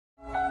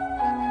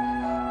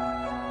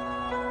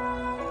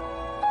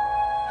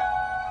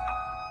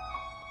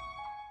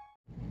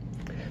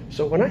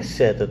So when I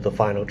said that the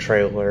final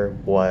trailer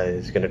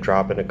was going to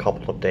drop in a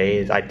couple of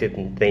days, I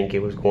didn't think it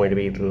was going to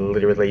be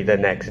literally the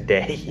next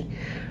day.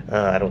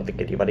 I don't think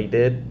anybody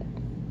did,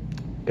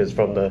 because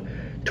from the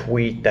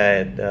tweet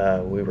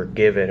that we were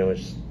given, it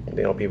was,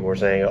 people were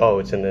saying, "Oh,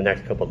 it's in the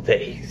next couple of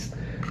days."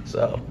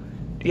 So,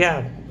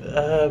 yeah,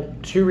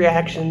 two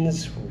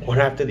reactions, one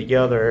after the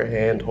other,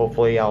 and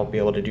hopefully I'll be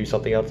able to do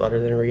something else other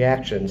than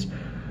reactions.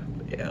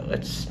 Yeah,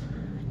 let's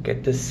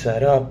get this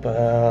set up.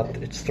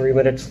 It's 3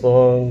 minutes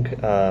long.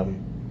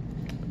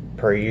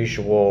 Per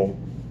usual,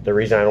 the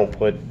reason I don't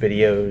put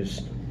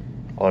videos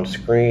on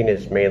screen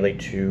is mainly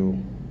to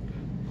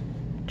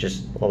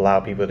just allow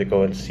people to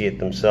go and see it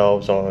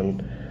themselves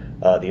on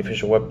the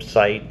official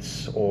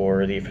websites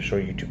or the official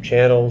YouTube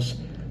channels,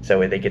 so that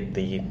way they get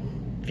the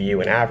view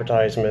and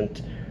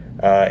advertisement.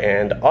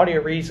 And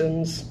audio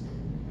reasons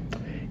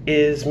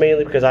is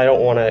mainly because I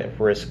don't want to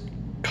risk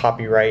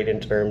copyright in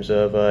terms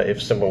of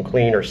if Simple and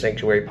Clean or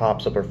Sanctuary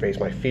pops up or Face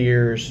My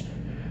Fears,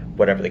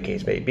 whatever the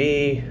case may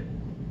be.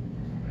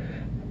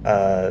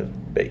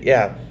 But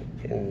yeah,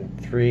 in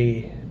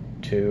 3,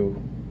 2,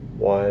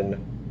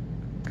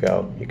 1,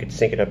 go. You can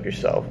sync it up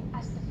yourself.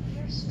 As the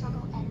fierce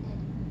struggle ended,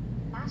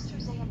 Master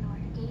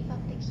Xehanort gave up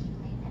the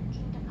Keyblade and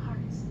Kingdom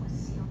Hearts was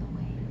sealed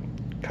away.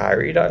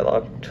 Kairi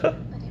dialogue. But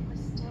it was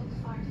still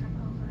far from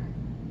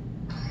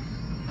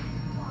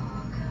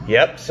over.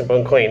 Yep, Simple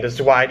and Clean. This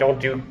is why I don't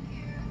do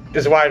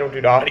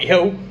the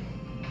audio.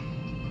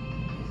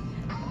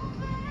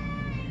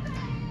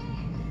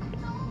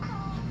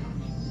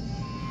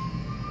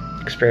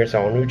 Experience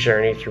a new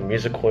journey through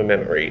musical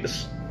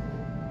memories.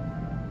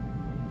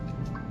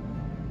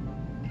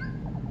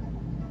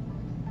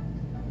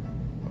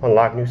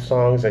 Unlock new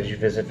songs as you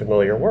visit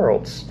familiar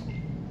worlds.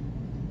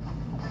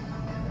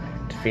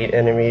 Defeat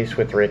enemies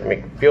with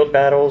rhythmic field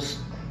battles.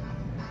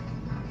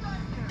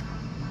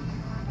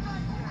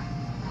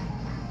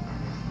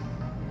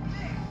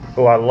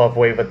 Oh, I love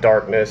Wave of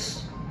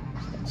Darkness.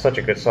 Such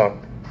a good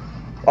song.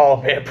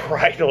 Oh man,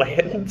 Pride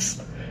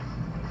Lands.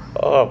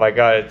 Oh my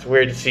god, it's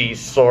weird to see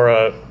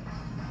Sora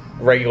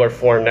regular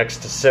form next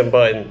to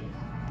Simba in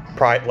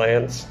Pride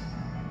Lands.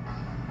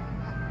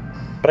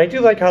 But I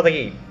do like how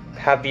they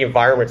have the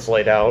environments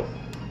laid out.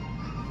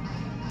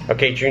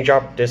 Okay, Dream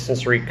Drop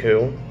Distance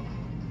Riku.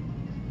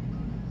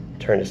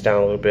 Turn this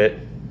down a little bit.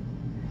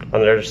 On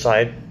the other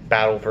side,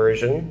 battle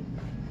version.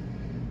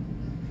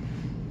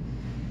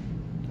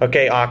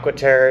 Okay, Aqua,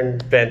 Terra,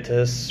 and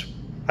Ventus.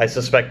 I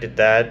suspected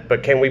that,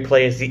 but can we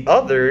play as the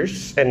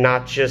others and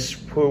not just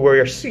who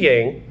we're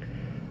seeing?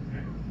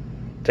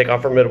 Take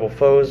on formidable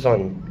foes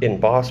in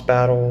boss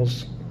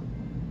battles.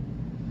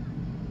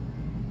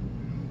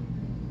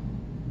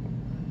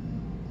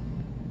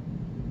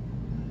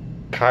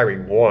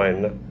 Kairi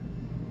won,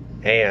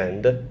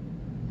 and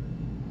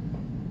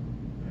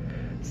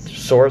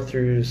soar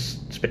through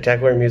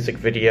spectacular music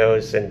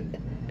videos and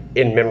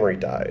in-memory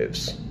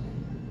dives.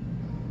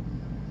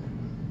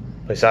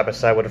 Play side by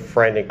side with a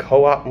friend in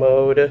co-op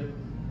mode.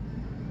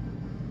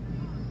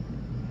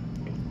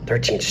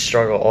 13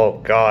 struggle. Oh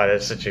god,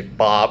 that's such a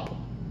bop.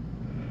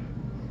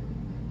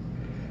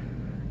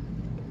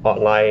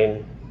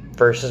 Online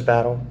versus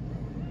battle.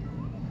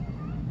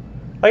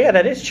 Oh yeah,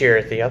 that is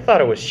Chirithy. I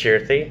thought it was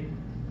Chirithy.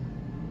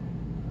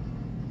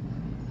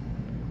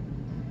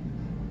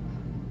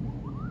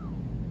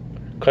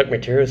 Collect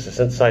materials to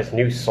synthesize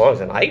new songs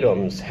and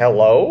items.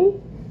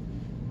 Hello?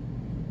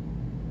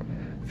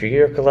 View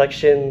your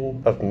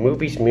collection of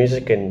movies,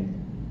 music,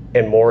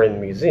 and more in the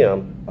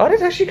museum. Oh,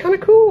 that's actually kind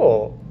of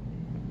cool.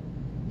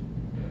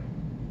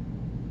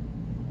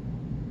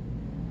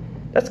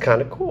 That's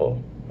kind of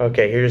cool.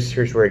 Okay,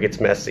 here's where it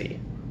gets messy.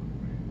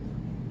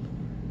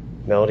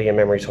 Melody and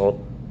memories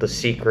hold the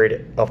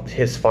secret of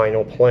his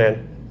final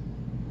plan.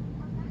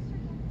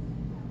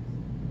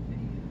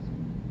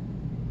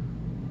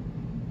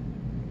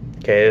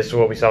 Okay, this is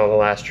what we saw in the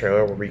last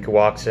trailer where Riku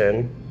walks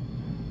in.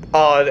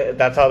 Oh,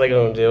 that's how they're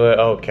gonna do it?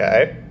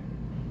 Okay.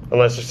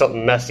 Unless there's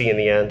something messy in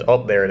the end.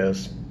 Oh, there it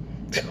is.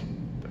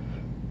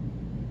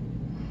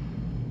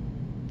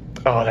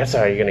 Oh, that's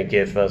how you're gonna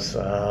give us,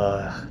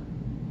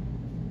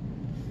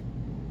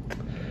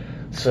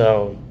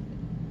 So,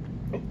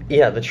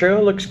 yeah, the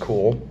trailer looks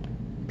cool.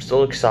 I'm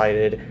still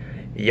excited.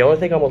 The only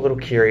thing I'm a little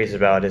curious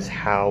about is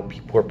how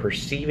people are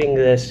perceiving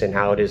this and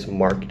how it is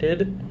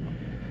marketed.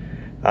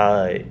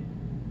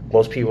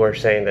 Most people are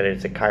saying that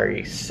it's a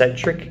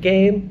Kairi-centric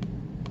game.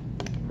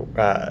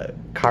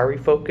 Kairi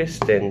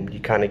focused, and you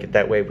kind of get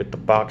that way with the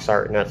box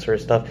art and that sort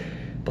of stuff,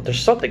 but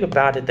there's something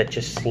about it that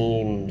just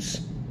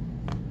seems,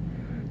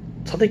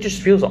 something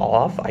just feels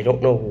off. I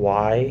don't know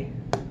why,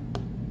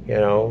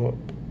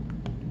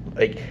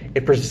 like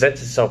it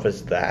presents itself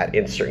as that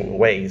in certain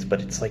ways,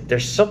 but it's like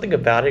there's something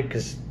about it,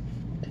 because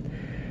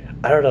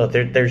I don't know,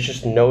 there's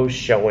just no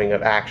showing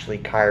of actually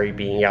Kairi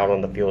being out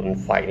on the field and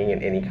fighting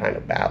in any kind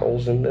of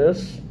battles in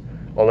this,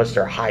 unless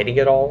they're hiding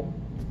it all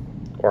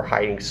or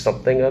hiding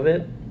something of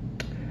it.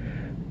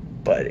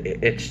 But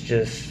it's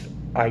just,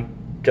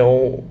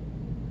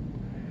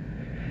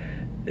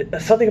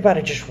 something about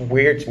it just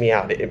weirds me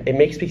out. It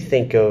makes me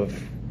think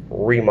of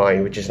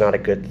Remind, which is not a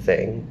good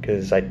thing,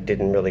 because I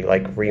didn't really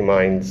like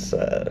Remind's,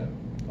 a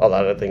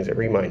lot of the things that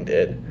Remind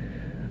did.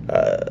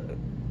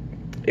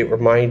 It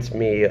reminds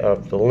me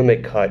of the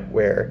Limit Cut,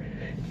 where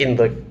in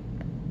the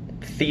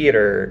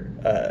theater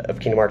of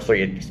Kingdom Hearts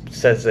 3, it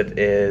says it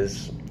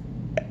is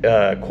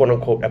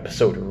quote-unquote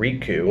episode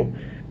Riku,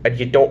 and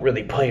you don't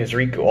really play as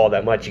Riku all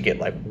that much. You get,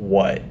 like,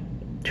 what,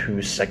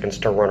 2 seconds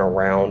to run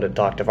around and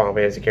talk to Final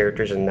Fantasy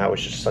characters, and that was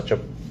just such a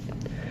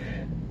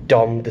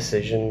dumb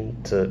decision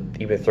to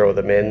even throw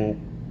them in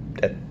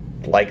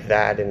like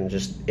that, and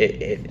just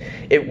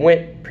it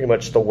went pretty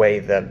much the way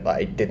that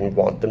I didn't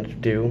want them to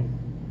do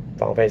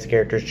Final Fantasy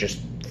characters. Just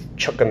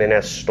chuck them in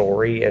as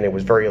story, and it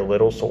was very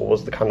little, so what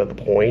was the kind of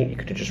the point? You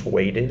could have just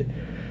waited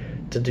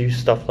to do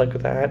stuff like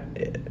that.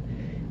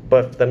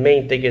 But the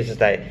main thing is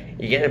that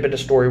you get a bit of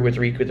story with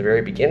Riku at the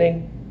very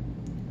beginning,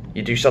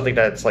 you do something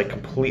that's like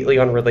completely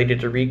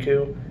unrelated to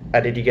Riku,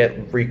 and then you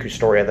get Riku's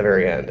story at the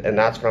very end, and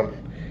that's what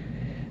I'm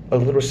a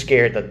little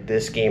scared that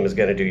this game is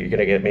going to do. You're going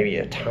to get maybe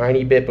a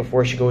tiny bit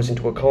before she goes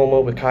into a coma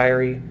with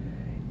Kairi.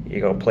 You're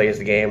going to play as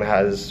the game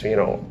has, you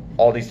know,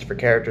 all these different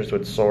characters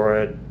with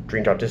Sora,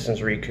 Dream Drop Distance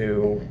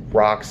Riku,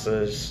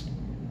 Roxas,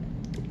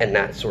 and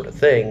that sort of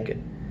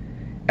thing.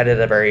 And at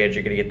the very end,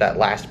 you're going to get that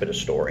last bit of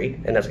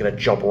story, and that's going to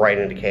jump right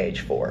into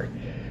KH4.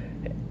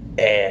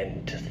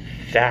 And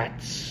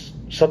that's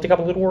something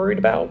I'm a little worried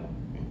about.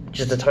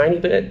 Just a tiny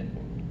bit.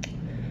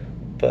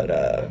 But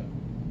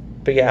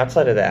yeah,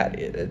 outside of that,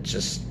 it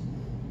just...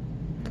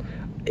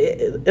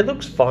 It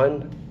looks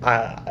fun.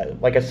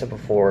 Like I said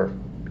before,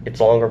 it's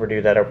long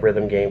overdue that a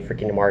rhythm game for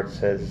Kingdom Hearts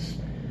has...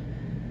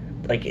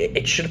 Like,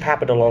 it should have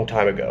happened a long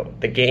time ago.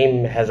 The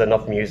game has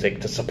enough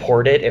music to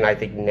support it, and I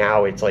think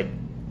now it's like,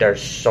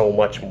 there's so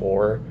much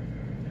more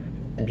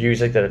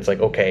music that it's like,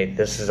 okay,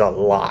 this is a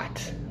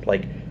lot.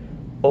 Like,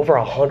 over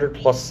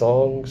 100+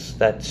 songs,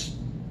 that's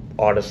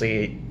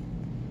honestly,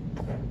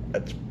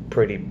 that's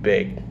pretty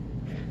big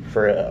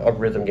for a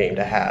rhythm game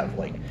to have.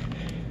 Like,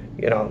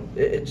 you know,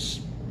 it's...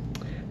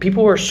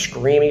 People are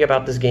screaming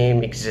about this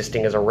game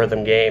existing as a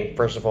rhythm game.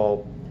 First of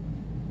all,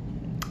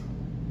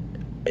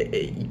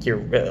 you're,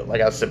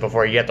 like I said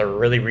before, you have to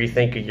really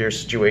rethink your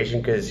situation,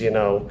 because, you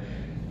know,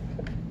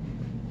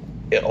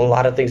 a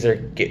lot of things that are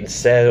getting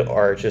said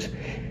are just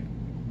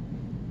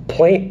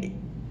plain,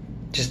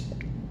 just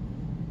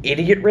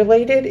idiot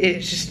related.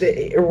 It's just,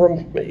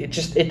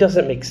 it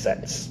doesn't make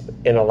sense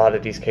in a lot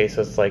of these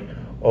cases. Like,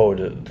 oh,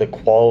 the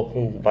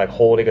quality, like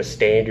holding a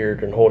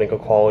standard and holding a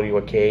quality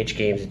what KH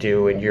games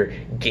do, and you're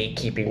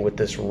gatekeeping with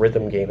this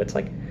rhythm game. It's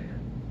like,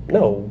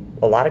 no,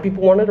 a lot of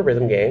people wanted a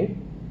rhythm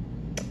game.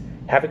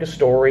 Having a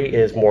story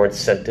is more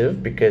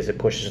incentive because it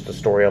pushes the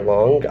story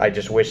along. I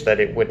just wish that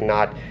it would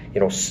not, you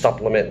know,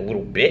 supplement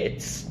little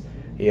bits,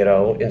 you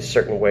know, in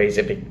certain ways.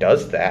 If it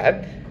does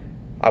that,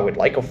 I would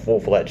like a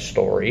full-fledged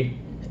story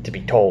to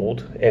be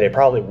told, and it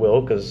probably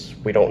will, because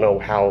we don't know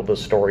how the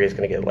story is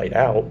going to get laid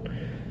out.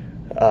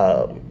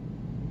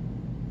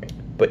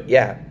 But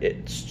yeah,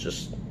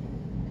 it's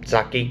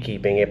not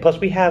gatekeeping. And plus,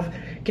 we have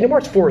Kingdom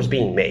Hearts 4 is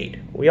being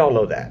made. We all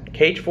know that.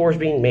 KH4 is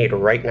being made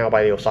right now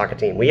by the Osaka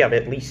team. We have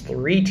at least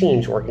 3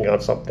 teams working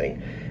on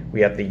something. We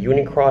have the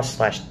Union Cross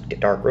 /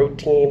 Dark Road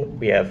team.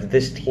 We have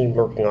this team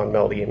working on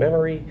Melody and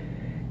Memory.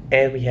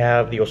 And we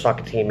have the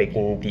Osaka team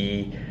making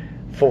the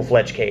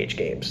full-fledged KH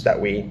games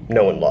that we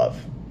know and love.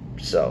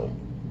 So,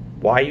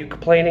 why are you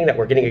complaining that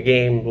we're getting a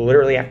game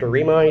literally after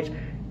Remind?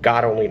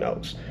 God only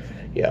knows.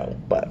 Yeah,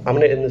 but I'm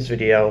going to end this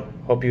video.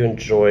 Hope you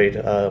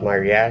enjoyed my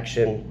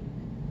reaction.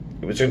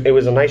 It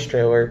was a nice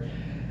trailer,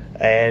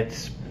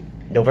 and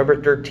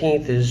November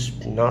 13th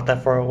is not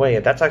that far away,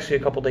 and that's actually a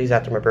couple days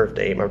after my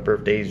birthday. My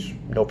birthday's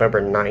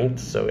November 9th,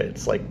 so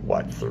it's like,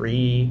 what,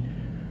 three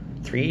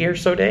or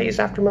so days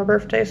after my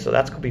birthday, so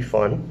that's going to be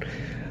fun.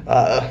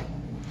 I'm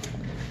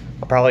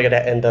probably going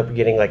to end up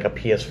getting like a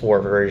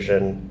PS4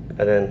 version,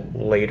 and then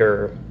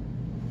later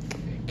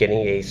getting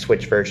a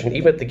Switch version.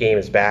 Even if the game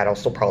is bad, I'll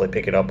still probably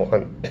pick it up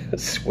on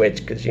Switch,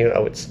 because, you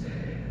know, it's,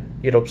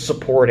 you know,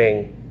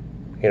 supporting,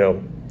 you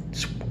know,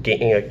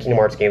 Kingdom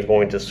Hearts games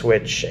going to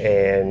Switch,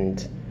 and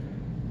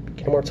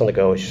Kingdom Hearts on the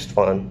go is just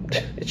fun.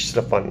 It's just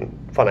a fun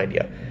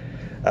idea.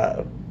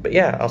 But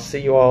yeah, I'll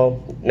see you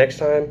all next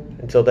time.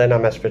 Until then,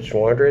 I'm Master Pitch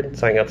 100,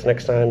 signing out to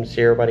next time.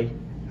 See you, everybody.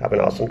 Have an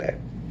awesome day.